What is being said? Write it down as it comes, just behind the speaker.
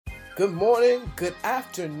Good morning, good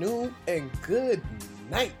afternoon, and good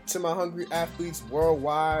night to my hungry athletes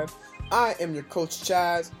worldwide. I am your coach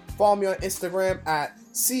Chaz. Follow me on Instagram at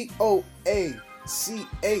COACHCHAZZ.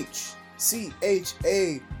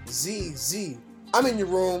 I'm in your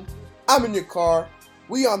room. I'm in your car.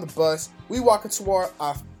 We on the bus. We walking toward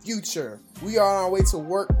our future. We are on our way to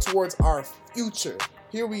work towards our future.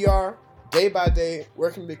 Here we are, day by day,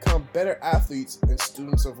 working to become better athletes and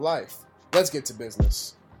students of life. Let's get to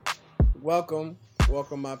business. Welcome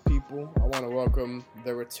my people. I want to welcome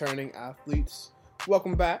the returning athletes.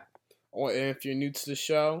 Welcome back. And if you're new to the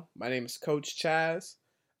show, my name is Coach Chaz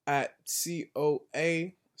at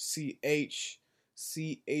COACHCHAZZ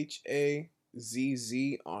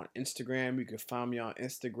on Instagram. You can find me on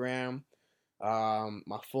Instagram.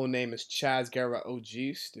 My full name is Chaz Guerra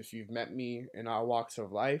Ogist. If you've met me in our walks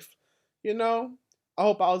of life, I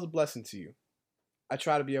hope I was a blessing to you. I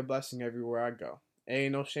try to be a blessing everywhere I go.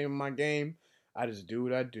 Ain't no shame in my game. I just do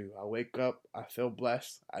what I do. I wake up, I feel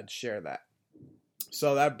blessed, I'd share that.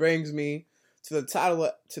 So that brings me to the title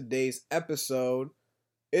of today's episode.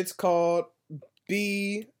 It's called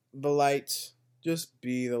Be the Light. Just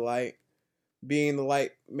be the light. Being the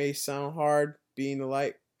light may sound hard. Being the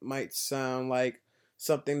light might sound like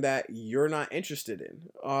something that you're not interested in.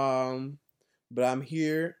 But I'm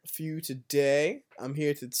here for you today. I'm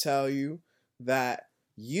here to tell you that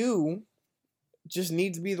you just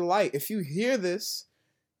need to be the light. If you hear this,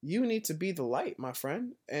 you need to be the light, my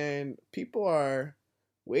friend. And people are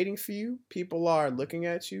waiting for you. People are looking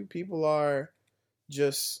at you. People are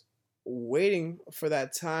just waiting for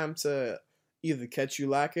that time to either catch you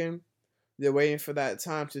lacking. They're waiting for that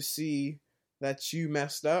time to see that you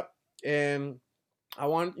messed up. And I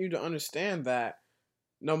want you to understand that,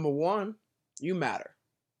 number one, you matter.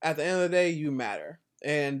 At the end of the day, you matter.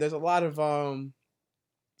 And there's a lot of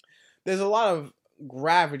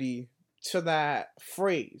gravity to that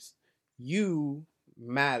phrase. You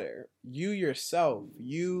matter. You yourself,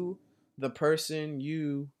 you the person,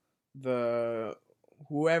 you the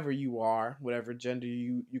whoever you are, whatever gender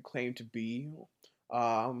you claim to be,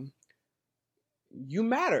 you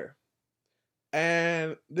matter.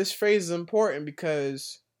 And this phrase is important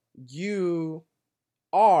because you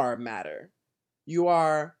are matter. You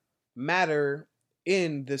are matter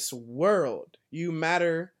in this world. You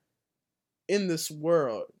matter in this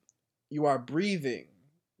world. You are breathing.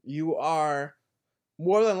 You are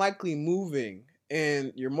more than likely moving.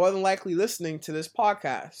 And you're more than likely listening to this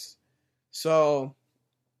podcast. So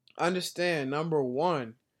understand, number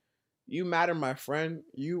one, you matter, my friend.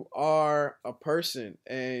 You are a person.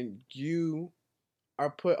 And you are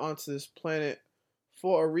put onto this planet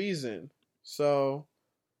for a reason. So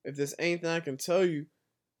if there's anything I can tell you,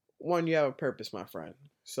 one, you have a purpose, my friend.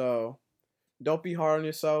 So don't be hard on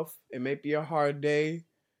yourself. It may be a hard day.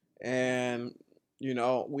 And, we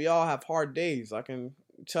all have hard days. I can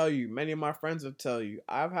tell you, many of my friends will tell you,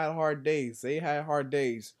 I've had hard days. They had hard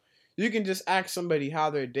days. You can just ask somebody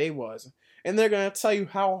how their day was, and they're going to tell you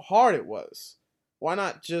how hard it was. Why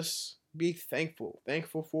not just be thankful?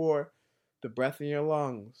 Thankful for the breath in your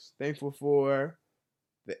lungs. Thankful for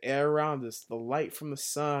the air around us, the light from the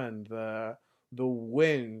sun, the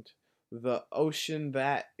wind, the ocean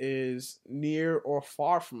that is near or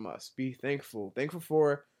far from us. Be thankful. Thankful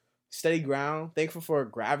for steady ground. Thankful for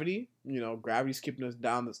gravity. Gravity's keeping us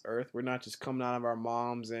down this earth. We're not just coming out of our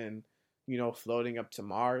moms and, floating up to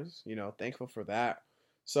Mars. Thankful for that.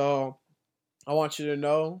 So I want you to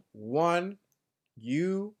know, one,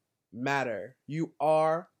 you matter. You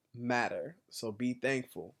are matter. So be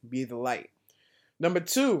thankful. Be the light. Number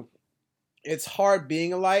two, it's hard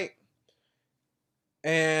being a light.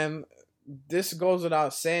 And this goes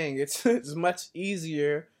without saying. It's much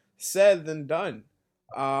easier said than done.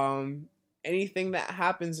 Anything that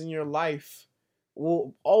happens in your life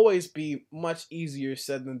will always be much easier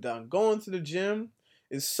said than done. Going to the gym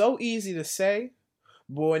is so easy to say,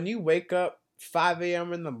 but when you wake up 5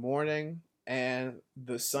 a.m. in the morning and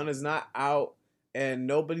the sun is not out and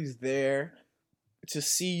nobody's there to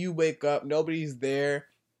see you wake up, nobody's there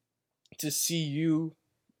to see you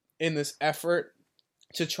in this effort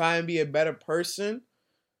to try and be a better person,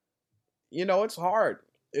 it's hard.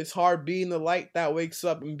 It's hard being the light that wakes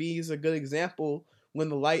up and be a good example when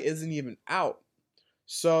the light isn't even out.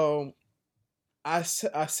 So I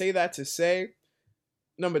say that to say,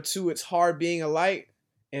 number two, it's hard being a light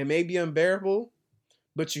and it may be unbearable,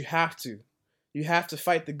 but you have to. You have to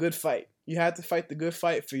fight the good fight. You have to fight the good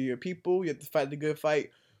fight for your people. You have to fight the good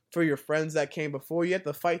fight for your friends that came before. You have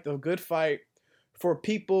to fight the good fight for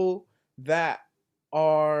people that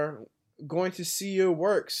are going to see your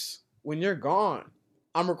works when you're gone.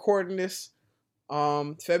 I'm recording this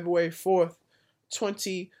February 4th,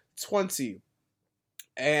 2020.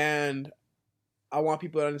 And I want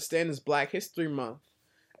people to understand it's Black History Month.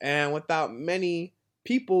 And without many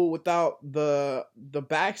people, without the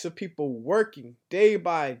backs of people working day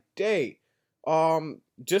by day,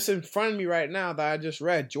 just in front of me right now that I just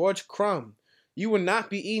read, George Crumb. You would not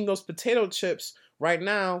be eating those potato chips right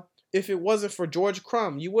now if it wasn't for George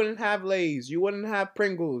Crumb. You wouldn't have Lay's. You wouldn't have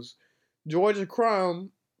Pringles. George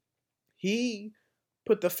Crumb, he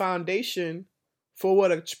put the foundation for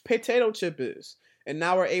what a potato chip is. And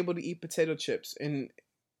now we're able to eat potato chips. And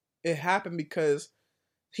it happened because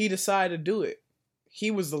he decided to do it.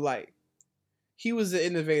 He was the light. He was the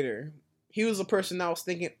innovator. He was the person that was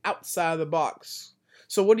thinking outside the box.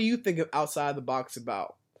 So what do you think of outside the box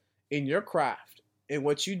about in your craft, in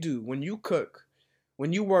what you do, when you cook,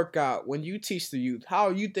 when you work out, when you teach the youth? How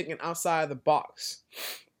are you thinking outside the box?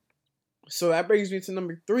 So that brings me to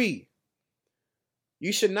number 3.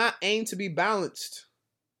 You should not aim to be balanced.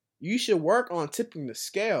 You should work on tipping the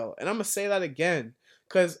scale. And I'm going to say that again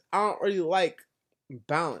because I don't really like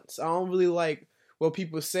balance. I don't really like what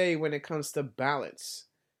people say when it comes to balance.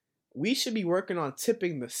 We should be working on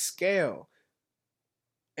tipping the scale.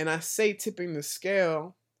 And I say tipping the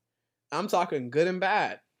scale, I'm talking good and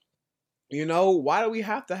bad. You know, why do we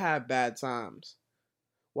have to have bad times?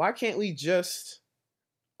 Why can't we just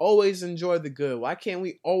always enjoy the good? Why can't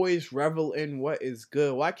we always revel in what is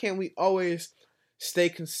good? Why can't we always stay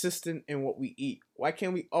consistent in what we eat? Why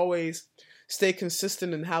can't we always stay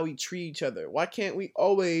consistent in how we treat each other? Why can't we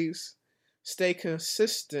always stay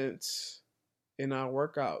consistent in our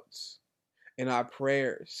workouts, in our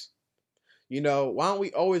prayers? You know, why don't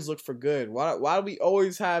we always look for good? Why do we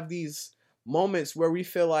always have these moments where we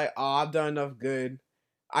feel like, oh, I've done enough good.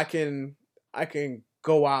 I can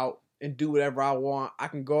go out and do whatever I want. I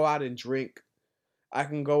can go out and drink. I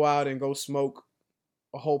can go out and go smoke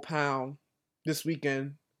a whole pound this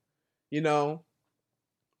weekend. You know,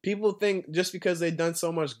 people think just because they've done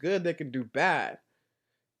so much good, they can do bad.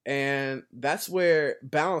 And that's where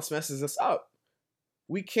balance messes us up.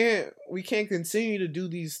 We can't continue to do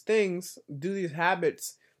these things, do these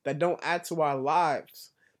habits that don't add to our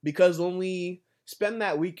lives. Because when we spend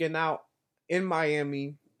that weekend out in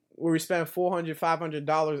Miami, where we spend $400,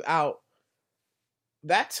 $500 out,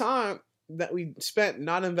 that time that we spent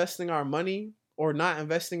not investing our money or not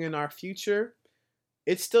investing in our future,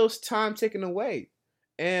 it's still time taken away.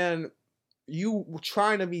 And you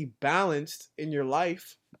trying to be balanced in your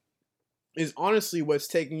life is honestly what's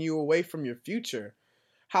taking you away from your future.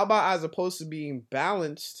 How about, as opposed to being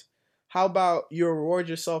balanced, how about you reward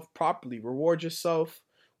yourself properly? Reward yourself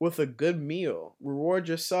with a good meal. Reward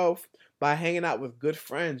yourself by hanging out with good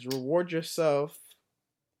friends. Reward yourself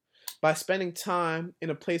by spending time in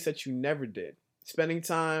a place that you never did. Spending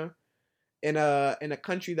time in a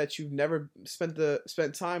country that you've never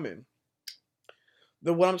spent time in.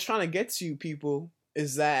 What I'm trying to get to you people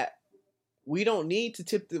is that we don't need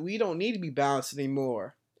to be balanced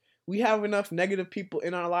anymore. We have enough negative people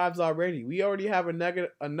in our lives already. We already have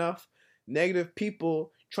enough negative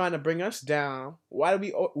people trying to bring us down. Why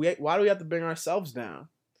do we have to bring ourselves down?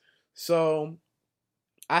 So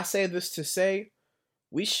I say this to say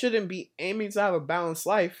we shouldn't be aiming to have a balanced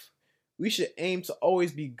life. We should aim to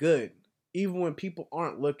always be good, even when people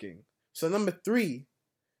aren't looking. So number 3,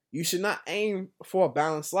 you should not aim for a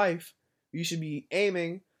balanced life. You should be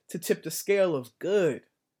aiming to tip the scale of good.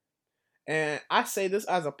 And I say this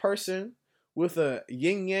as a person with a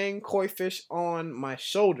yin-yang koi fish on my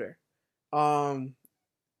shoulder.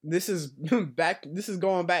 This is going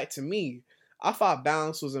back to me. I thought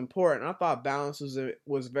balance was important. I thought balance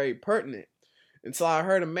was very pertinent. Until I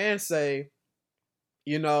heard a man say,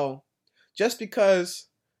 you know, just because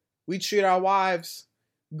we treat our wives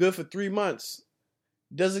good for 3 months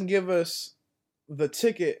doesn't give us the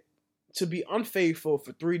ticket to be unfaithful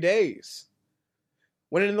for 3 days.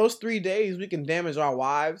 When in those 3 days, we can damage our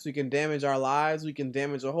wives, we can damage our lives, we can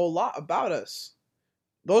damage a whole lot about us.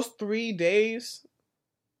 Those 3 days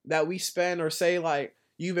that we spend, or say like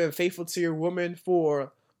you've been faithful to your woman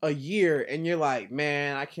for a year and you're like,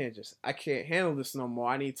 man, I can't handle this no more.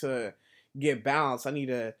 I need to get balanced. I need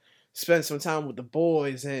to spend some time with the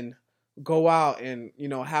boys and go out and, you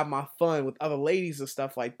know, have my fun with other ladies and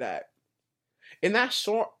stuff like that. In that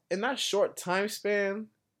short time span,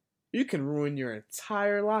 you can ruin your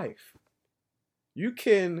entire life. You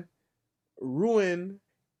can ruin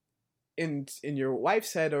in your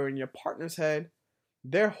wife's head or in your partner's head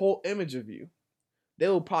their whole image of you. They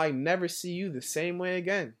will probably never see you the same way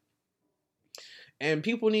again. And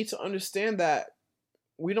people need to understand that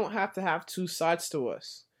we don't have to have two sides to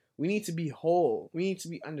us. We need to be whole. We need to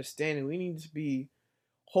be understanding. We need to be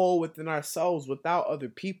whole within ourselves without other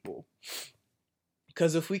people.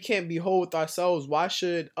 Because if we can't be whole with ourselves, why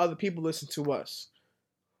should other people listen to us?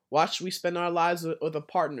 Why should we spend our lives with a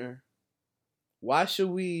partner? Why should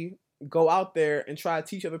we go out there and try to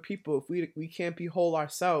teach other people if we can't be whole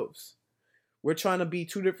ourselves? We're trying to be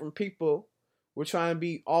two different people. We're trying to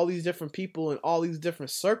be all these different people in all these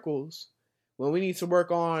different circles when we need to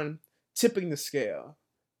work on tipping the scale.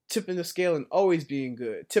 Tipping the scale and always being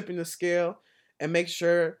good. Tipping the scale and make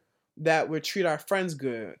sure that we treat our friends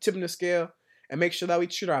good. Tipping the scale and make sure that we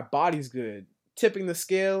treat our bodies good. Tipping the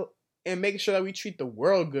scale and making sure that we treat the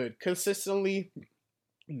world good. Consistently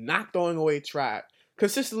not throwing away trash.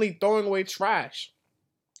 Consistently throwing away trash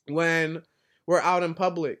when we're out in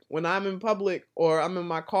public. When I'm in public or I'm in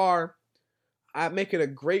my car, I make it a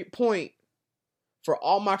great point for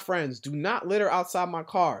all my friends, do not litter outside my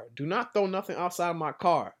car. Do not throw nothing outside my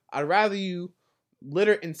car. I'd rather you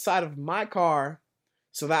litter inside of my car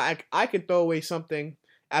so that I can throw away something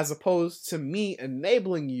as opposed to me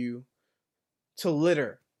enabling you to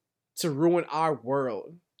litter, to ruin our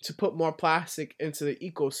world, to put more plastic into the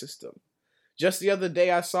ecosystem. Just the other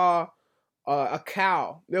day I saw a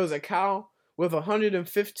cow. There was a cow with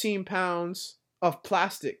 115 pounds of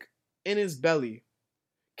plastic in his belly.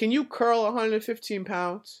 Can you curl 115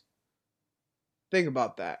 pounds? Think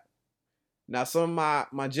about that. Now, some of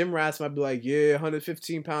my gym rats might be like, yeah,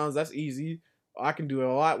 115 pounds, that's easy. I can do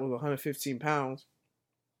a lot with 115 pounds.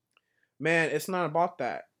 Man, it's not about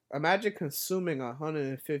that. Imagine consuming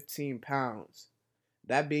 115 pounds.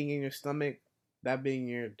 That being in your stomach, that being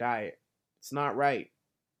in your diet. It's not right.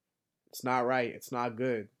 It's not right. It's not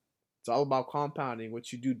good. It's all about compounding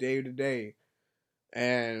what you do day to day.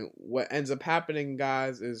 And what ends up happening,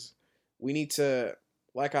 guys, is we need to,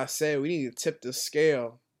 like I said, we need to tip the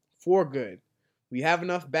scale for good. We have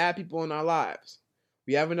enough bad people in our lives.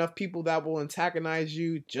 We have enough people that will antagonize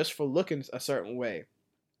you just for looking a certain way.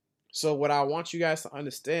 So what I want you guys to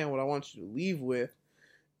understand, what I want you to leave with,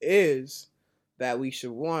 is that we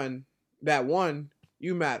should one,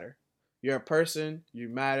 you matter. You're a person, you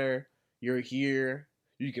matter, you're here,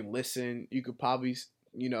 you can listen, you could probably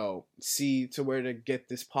see to where to get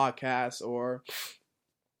this podcast, or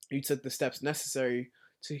you took the steps necessary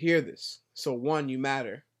to hear this. So 1, you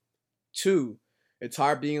matter. 2, it's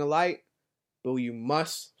hard being a light, but you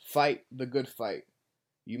must fight the good fight.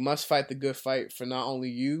 You must fight the good fight for not only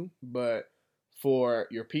you, but for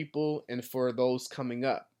your people and for those coming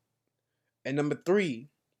up. And number 3,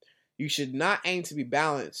 you should not aim to be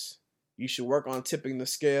balanced. You should work on tipping the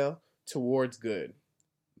scale towards good.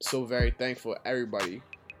 So very thankful, everybody.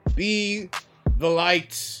 Be the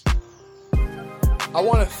light. I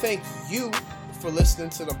want to thank you for listening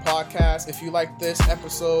to the podcast. If you like this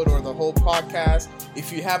episode or the whole podcast,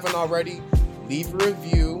 if you haven't already, leave a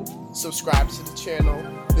review, subscribe to the channel.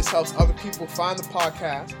 This helps other people find the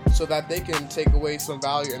podcast so that they can take away some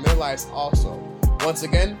value in their lives also. Once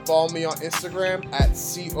again, follow me on Instagram at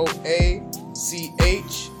COACHCHAZZ.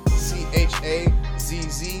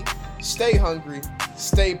 Stay hungry,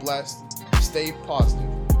 stay blessed, stay positive.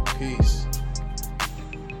 Peace.